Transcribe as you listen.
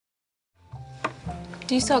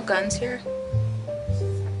Do you sell guns here?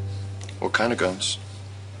 What kind of guns?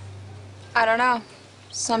 I don't know.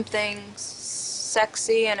 Something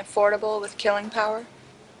sexy and affordable with killing power?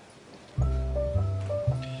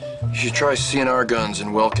 You should try CNR guns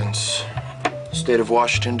in Wilkins. The state of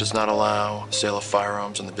Washington does not allow the sale of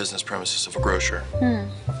firearms on the business premises of a grocer.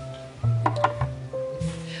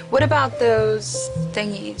 What about those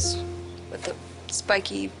thingies with the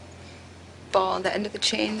spiky ball on the end of the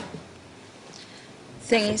chain?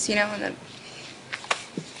 Thingies, you know, and the...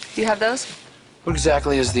 Do you have those? What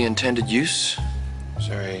exactly is the intended use? Is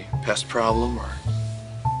there a pest problem or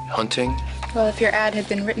hunting? Well, if your ad had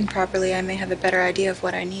been written properly, I may have a better idea of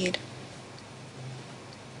what I need.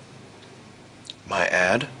 My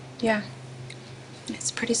ad? Yeah.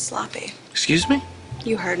 It's pretty sloppy. Excuse me?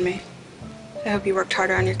 You heard me. I hope you worked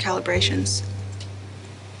harder on your calibrations.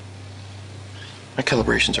 My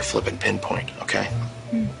calibrations are flippin' pinpoint, okay?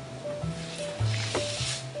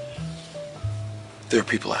 There are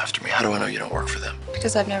people after me. How do I know you don't work for them?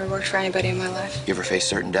 Because I've never worked for anybody in my life. You ever face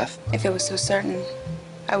certain death? If it was so certain,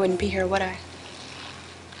 I wouldn't be here, would I?